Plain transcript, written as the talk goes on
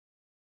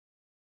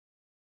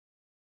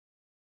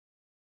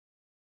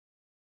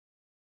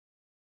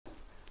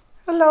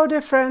Hello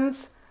dear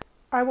friends,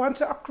 I want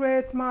to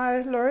upgrade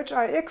my Lerdge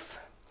IX.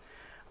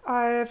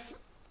 I've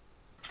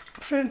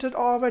printed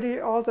already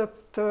all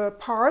the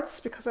parts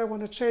because I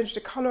want to change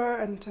the color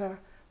and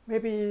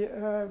maybe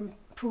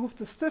improve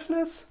the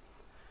stiffness.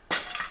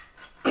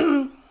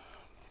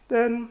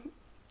 Then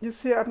you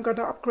see I'm going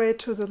to upgrade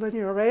to the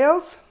linear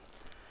rails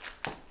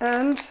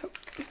and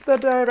the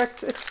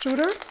direct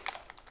extruder.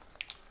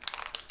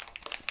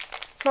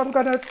 So I'm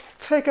going to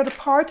take it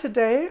apart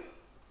today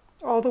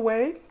all the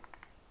way.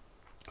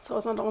 So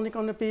it's not only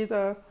going to be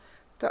the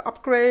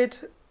upgrade,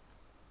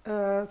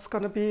 it's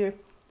going to be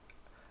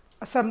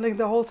assembling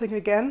the whole thing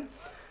again.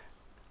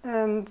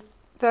 And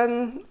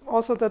then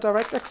also the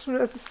direct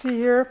extruder, as you see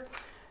here,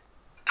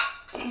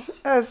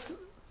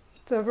 as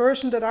the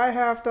version that I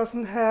have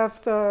doesn't have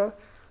the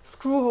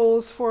screw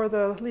holes for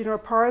the linear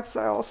parts,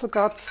 I also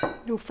got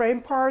new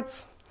frame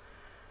parts.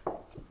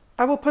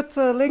 I will put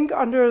the link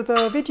under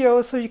the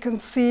video so you can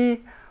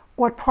see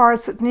what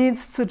parts it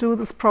needs to do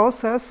this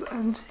process.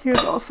 And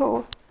here's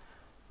also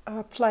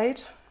a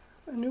plate,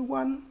 a new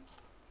one.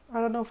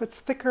 I don't know if it's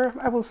thicker,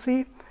 I will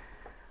see.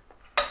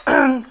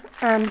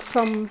 And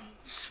some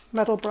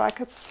metal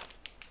brackets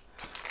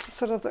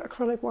instead of the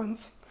acrylic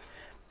ones.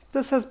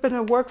 This has been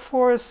a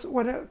workforce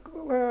when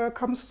it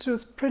comes to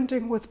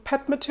printing with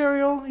PET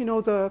material, you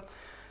know, the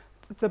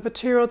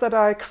material that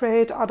I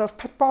create out of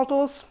PET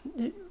bottles.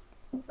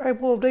 I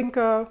will link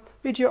a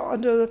video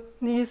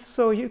underneath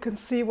so you can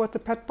see what the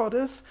PETBot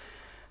is.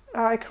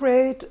 I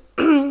create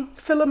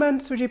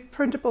filament, 3D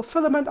printable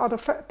filament out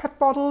of PET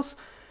bottles,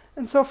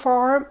 and so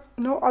far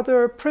no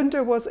other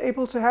printer was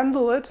able to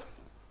handle it.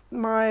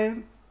 My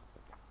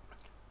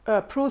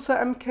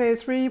Prusa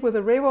MK3 with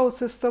a Revo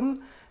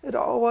system, it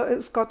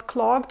always got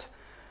clogged,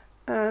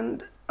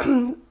 and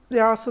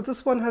yeah, so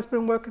this one has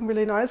been working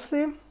really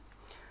nicely.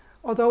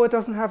 Although it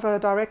doesn't have a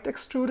direct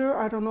extruder,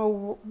 I don't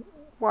know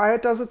why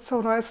it does it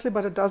so nicely,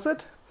 but it does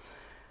it.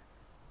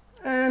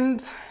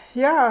 And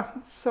yeah,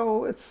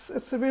 so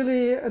it's a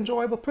really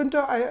enjoyable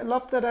printer. I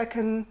love that I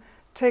can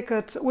take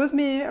it with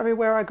me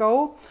everywhere I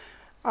go.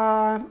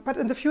 But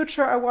in the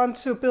future I want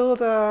to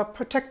build a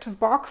protective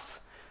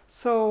box,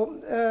 so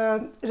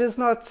it is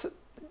not,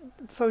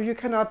 so you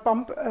cannot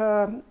bump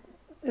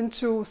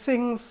into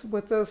things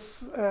with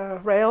this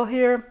rail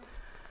here.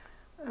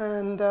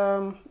 And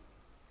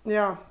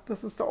yeah,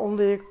 this is the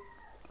only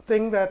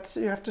thing that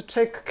you have to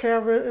take care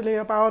really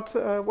about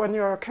when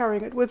you're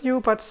carrying it with you.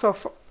 But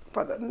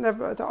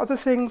the other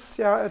things,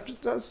 yeah,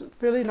 it does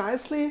really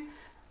nicely.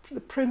 The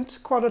print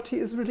quality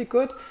is really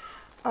good.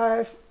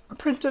 I've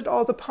printed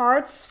all the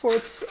parts for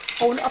its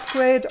own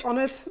upgrade on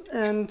it,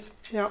 and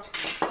yeah,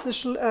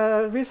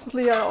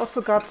 recently I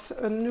also got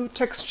a new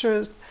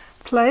textured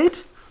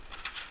plate,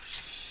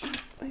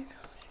 you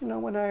know,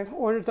 when I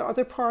ordered the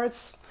other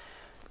parts,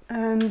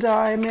 and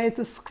I made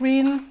the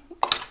screen,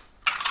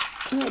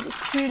 you know, the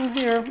screen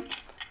here,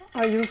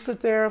 I used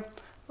it there.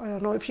 I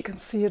don't know if you can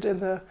see it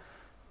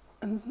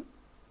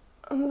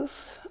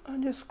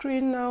on your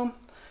screen now.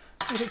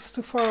 Maybe it's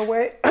too far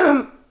away.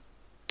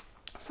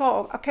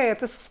 So, okay,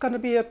 this is going to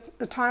be a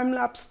time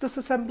lapse,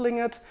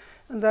 disassembling it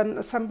and then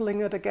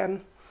assembling it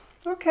again.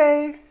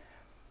 Okay,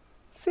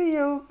 see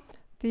you.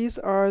 These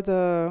are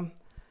the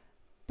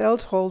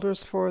belt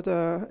holders for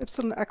the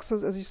Y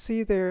axis. As you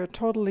see, they're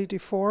totally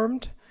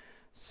deformed.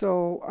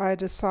 So I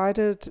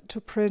decided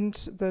to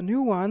print the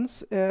new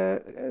ones,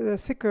 the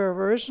thicker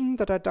version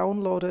that I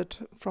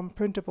downloaded from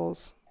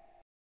Printables.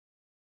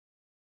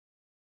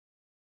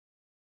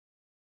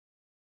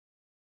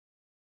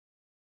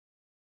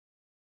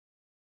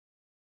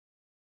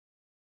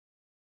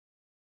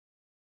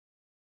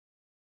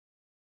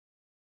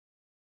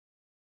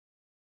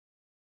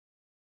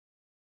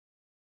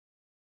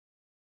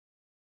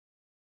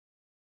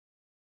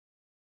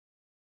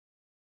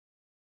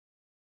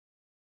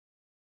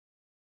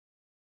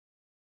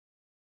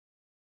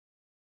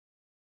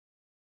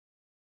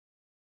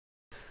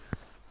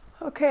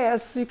 Okay,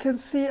 as you can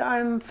see,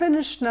 I'm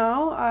finished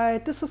now. I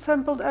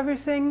disassembled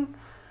everything,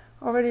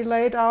 already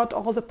laid out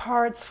all the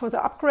parts for the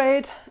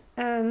upgrade,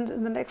 and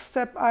in the next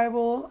step I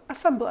will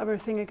assemble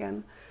everything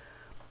again.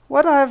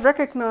 What I've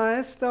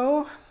recognized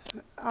though,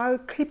 I'll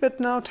keep it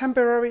now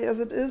temporary as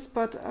it is,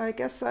 but I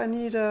guess I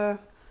need a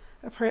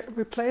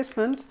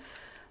replacement.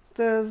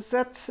 The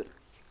Z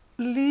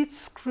lead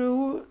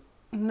screw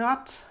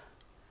nut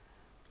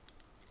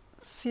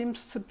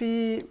seems to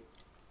be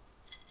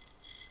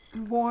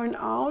worn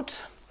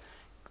out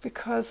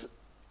because,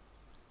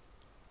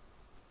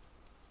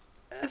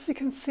 as you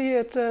can see,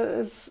 it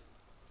is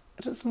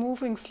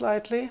moving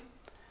slightly.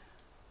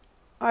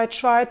 I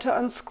tried to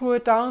unscrew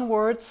it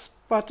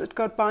downwards, but it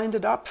got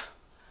binded up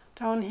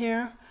down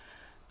here,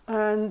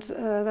 and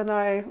then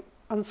I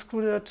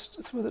unscrewed it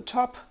through the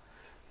top,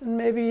 and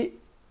maybe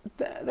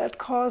that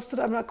caused it.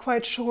 I'm not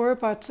quite sure,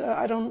 but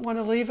I don't want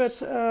to leave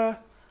it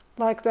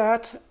like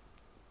that.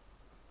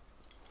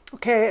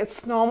 Okay,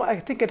 it's normal.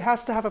 I think it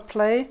has to have a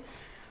play,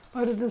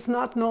 but it is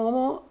not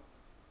normal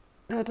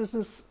that it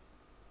is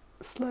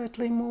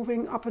slightly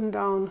moving up and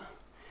down.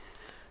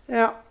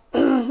 Yeah,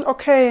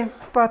 Okay,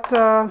 but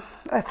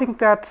I think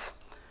that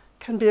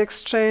can be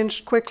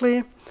exchanged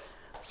quickly.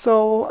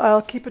 So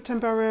I'll keep it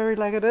temporary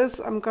like it is.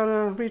 I'm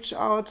gonna reach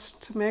out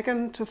to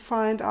Megan to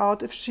find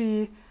out if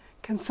she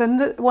can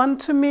send one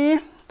to me,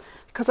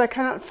 because I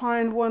cannot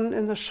find one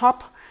in the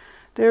shop.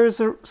 There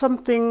is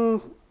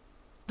something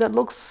that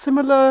looks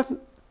similar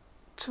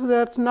to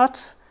that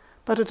nut,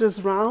 but it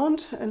is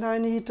round, and I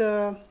need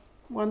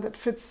one that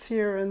fits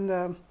here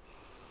in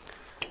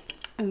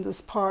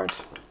this part.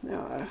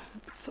 Yeah,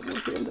 it's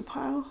somewhere in the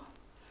pile.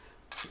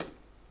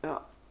 Yeah,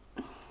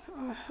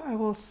 I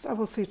will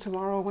see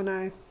tomorrow when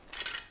I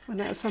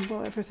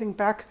assemble everything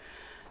back.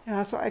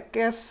 Yeah, so I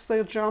guess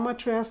the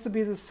geometry has to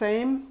be the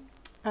same,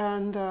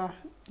 and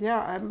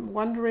yeah, I'm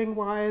wondering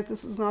why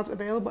this is not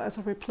available as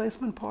a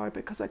replacement part,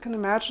 because I can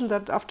imagine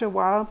that after a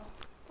while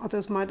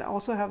others might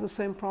also have the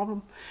same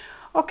problem.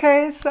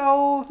 Okay,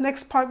 so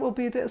next part will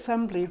be the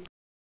assembly.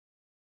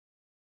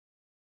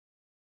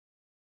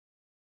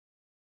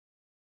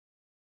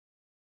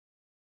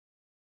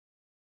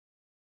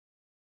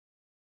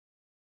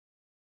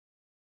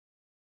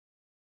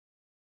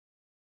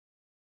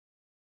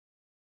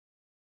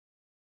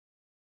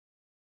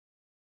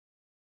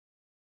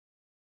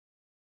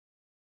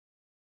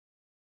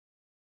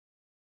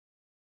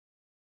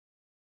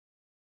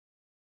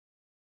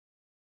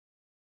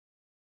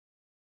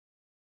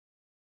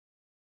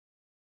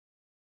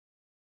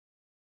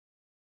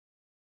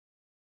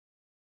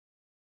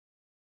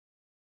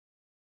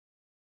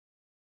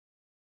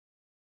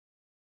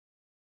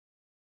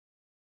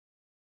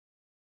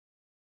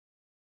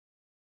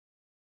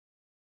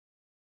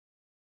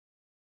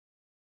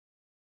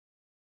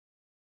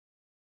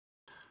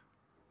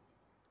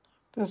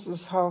 This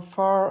is how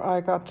far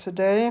I got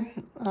today.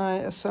 I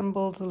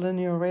assembled the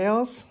linear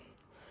rails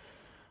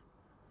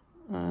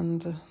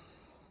and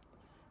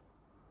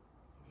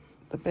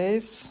the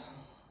base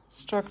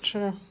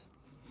structure.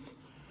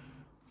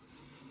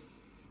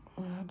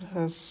 It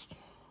has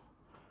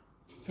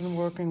been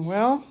working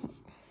well.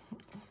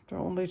 There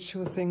are only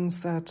two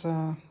things that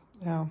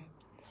yeah,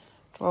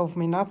 drove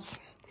me nuts.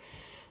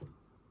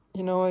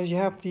 You know, you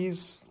have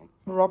these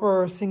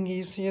rubber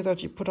thingies here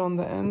that you put on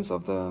the ends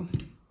of the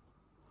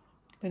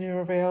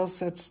linear rails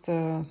that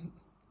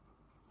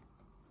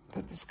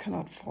this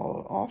cannot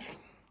fall off.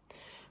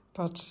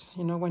 But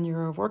you know, when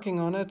you're working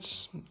on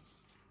it,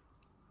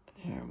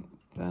 yeah,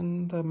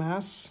 then the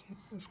mass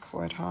is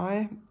quite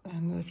high,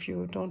 and if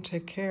you don't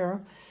take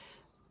care,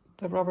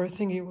 the rubber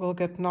thingy will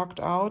get knocked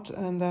out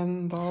and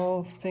then the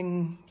whole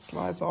thing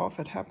slides off.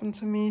 It happened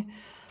to me.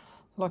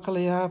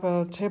 Luckily I have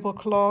a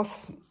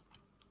tablecloth.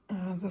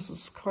 This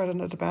is quite an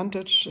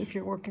advantage if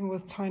you're working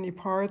with tiny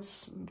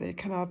parts. They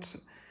cannot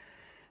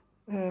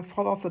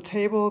fall off the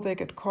table, they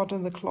get caught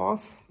in the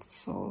cloth,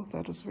 so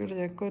that is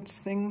really a good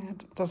thing.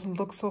 It doesn't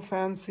look so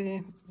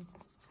fancy,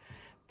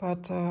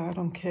 but I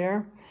don't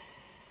care.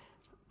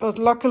 But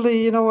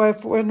luckily, you know,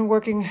 I've been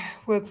working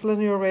with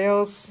linear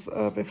rails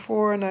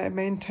before, and I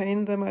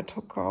maintained them. I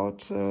took out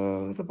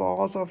the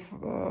balls of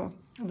a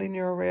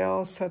linear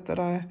rail set that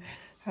I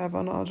have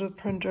on another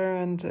printer,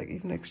 and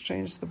even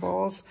exchanged the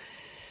balls.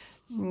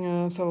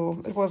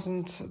 So it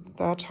wasn't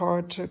that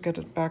hard to get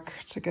it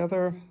back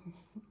together.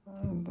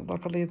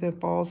 Luckily, the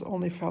balls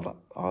only fell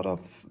out of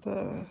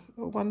the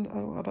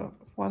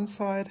one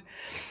side.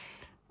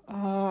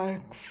 Yeah,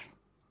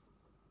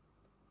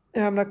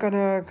 I'm not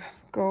gonna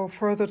go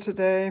further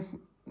today.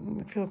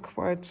 I feel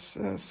quite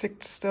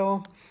sick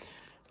still,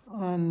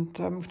 and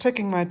I'm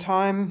taking my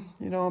time.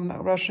 You know, I'm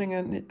not rushing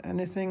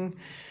anything.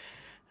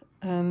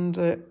 And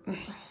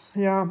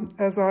yeah,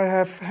 as I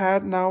have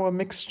had now a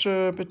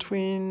mixture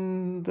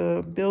between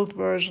the build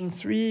version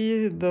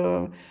 3,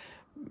 the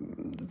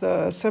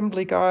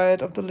assembly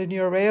guide of the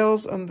linear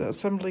rails, and the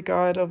assembly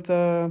guide of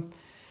the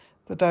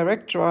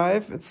direct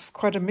drive, it's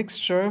quite a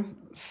mixture.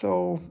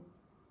 So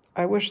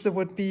I wish there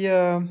would be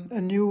a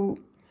new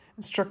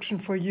instruction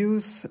for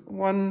use,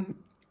 one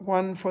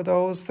for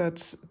those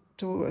that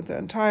do the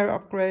entire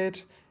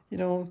upgrade, you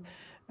know,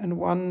 and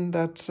one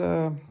that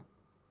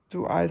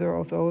do either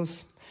of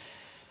those.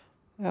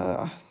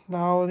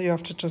 Now you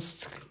have to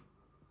just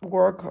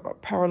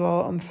work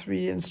parallel on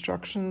 3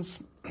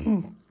 instructions,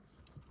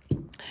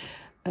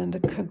 and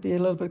it could be a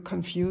little bit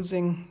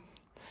confusing.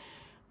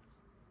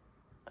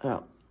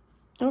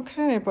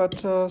 Okay, but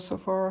so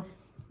far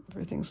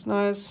everything's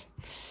nice.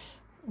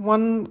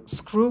 One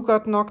screw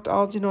got knocked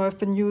out. You know, I've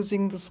been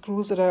using the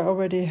screws that I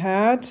already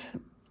had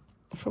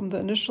from the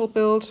initial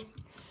build,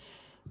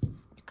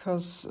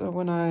 because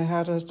when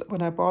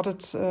I bought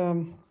it,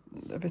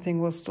 everything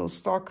was still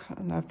stock,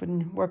 and I've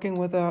been working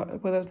with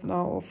it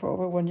now for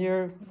over 1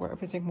 year, where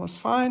everything was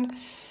fine.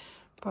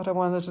 But I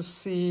wanted to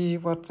see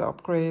what the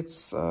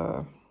upgrades,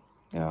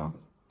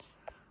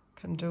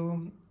 can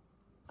do,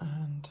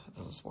 and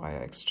this is why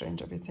I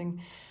exchanged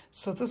everything.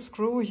 So this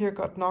screw here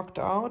got knocked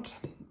out.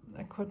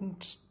 I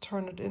couldn't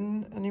turn it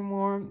in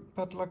anymore,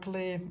 but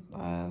luckily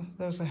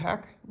there's a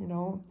hack, you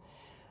know.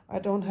 I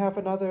don't have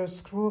another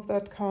screw of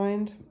that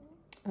kind,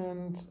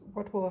 and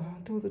what will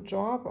do the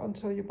job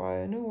until you buy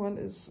a new one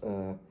is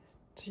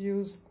to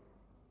use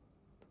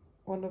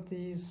one of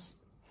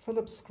these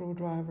Phillips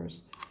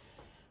screwdrivers.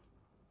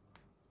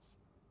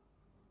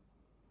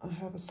 I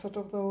have a set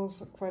of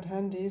those, quite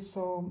handy,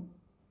 so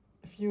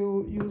if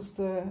you use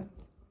the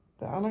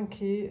Allen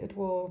key, it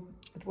will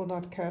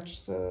not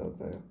catch the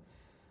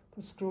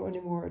screw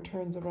anymore. It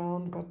turns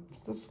around, but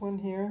this one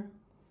here,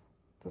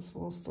 this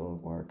will still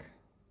work.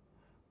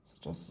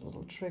 So just a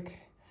little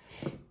trick.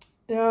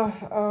 Yeah,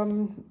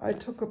 I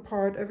took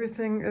apart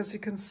everything, as you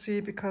can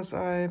see, because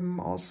I'm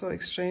also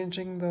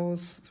exchanging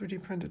those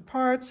 3D printed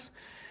parts.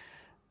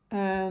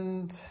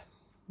 And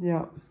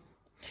yeah.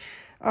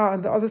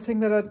 And the other thing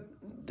that I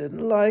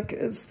didn't like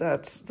is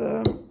that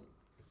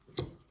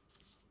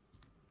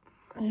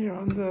here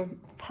on the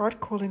part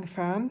cooling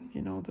fan,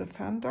 you know, the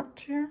fan duct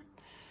here,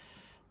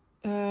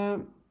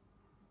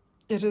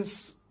 it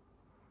is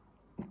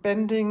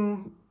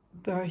bending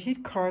the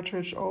heat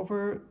cartridge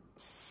over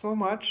so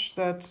much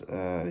that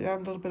yeah,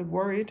 I'm a little bit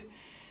worried.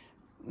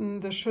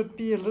 There should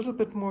be a little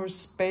bit more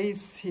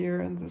space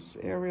here in this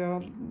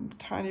area,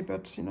 tiny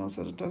bit, you know,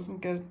 so that it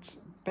doesn't get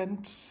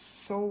bent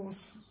so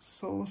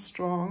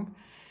strong.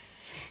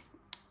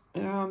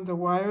 The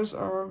wires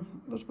are a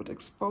little bit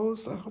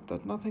exposed. I hope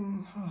that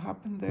nothing will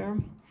happen there.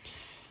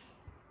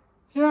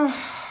 Yeah,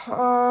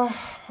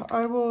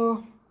 I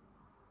will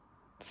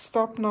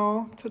stop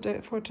now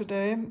for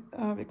today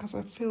because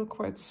I feel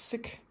quite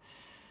sick,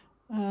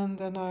 and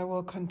then I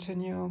will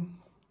continue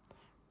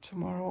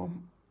tomorrow,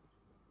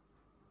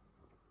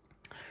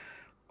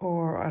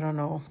 or I don't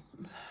know.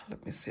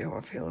 Let me see how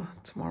I feel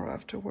tomorrow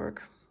after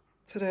work.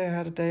 Today I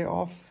had a day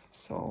off,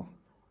 so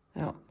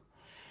yeah.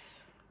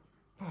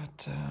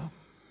 But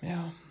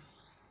yeah,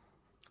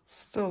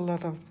 still a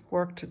lot of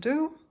work to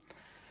do,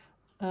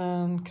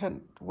 and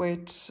can't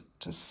wait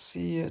to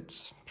see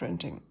it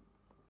printing.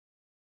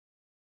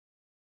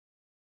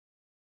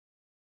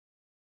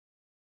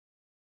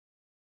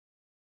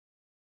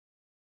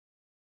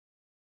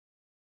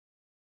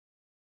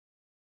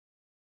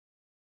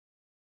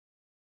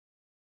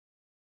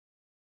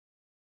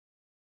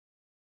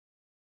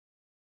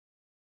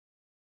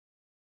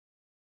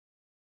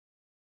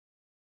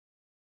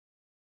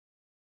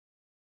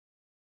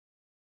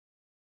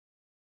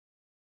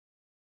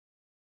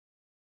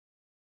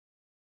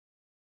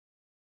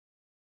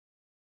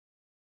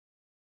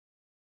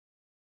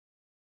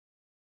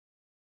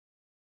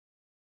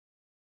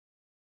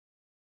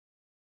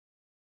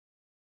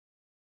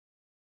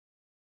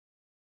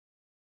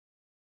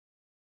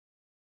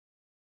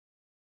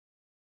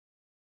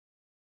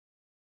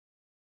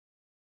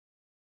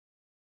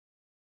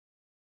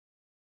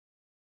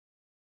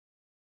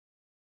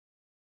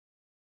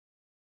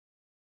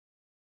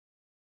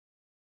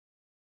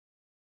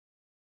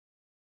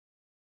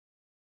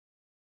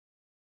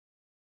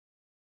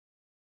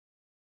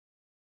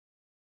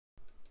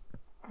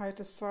 I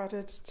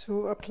decided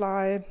to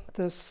apply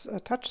this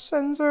touch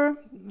sensor.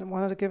 I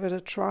wanted to give it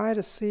a try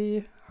to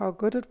see how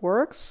good it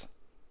works.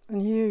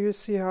 And here you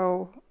see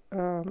how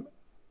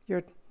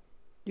you're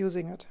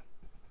using it.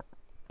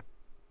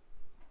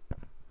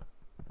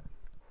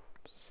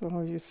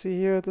 So you see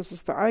here, this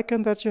is the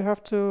icon that you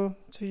have to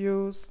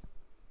use.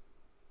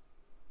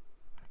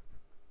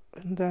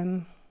 And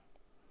then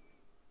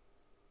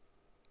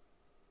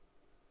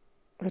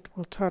it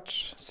will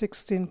touch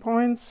 16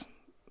 points.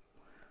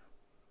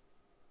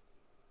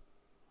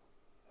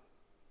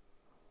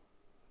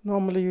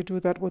 Normally you do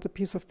that with a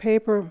piece of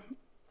paper.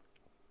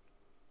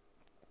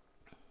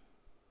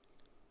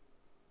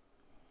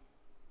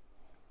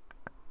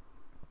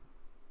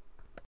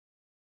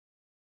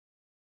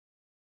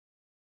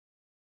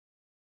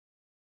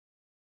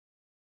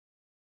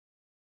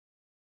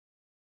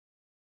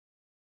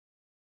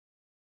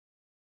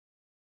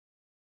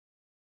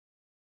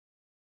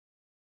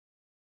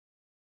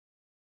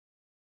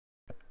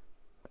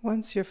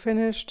 Once you're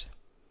finished,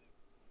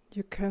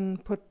 you can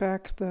put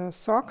back the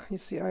sock. You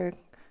see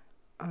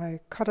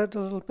I cut it a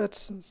little bit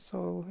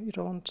so you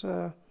don't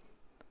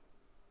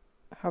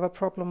have a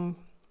problem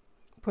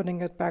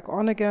putting it back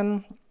on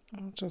again.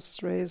 I'll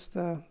just raise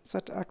the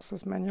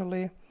Z-axis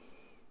manually.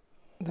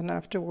 Then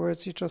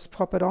afterwards you just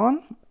pop it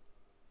on.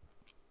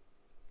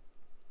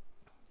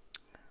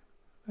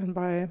 And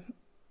by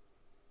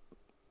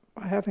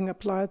having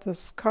applied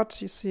this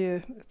cut, you see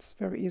it's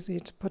very easy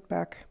to put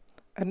back,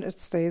 and it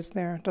stays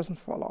there, it doesn't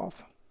fall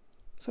off.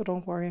 So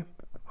don't worry.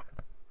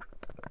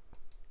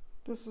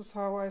 This is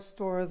how I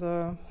store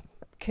the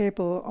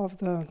cable of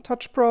the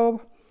touch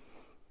probe.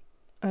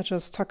 I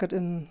just tuck it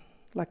in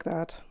like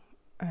that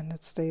and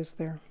it stays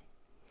there.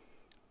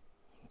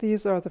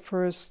 These are the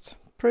first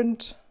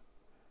print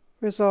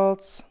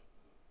results.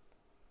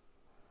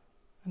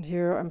 And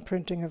here I'm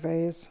printing a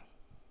vase.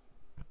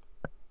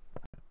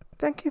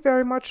 Thank you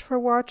very much for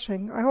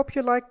watching. I hope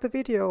you liked the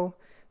video.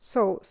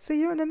 So,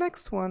 see you in the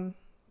next one.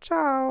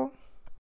 Ciao!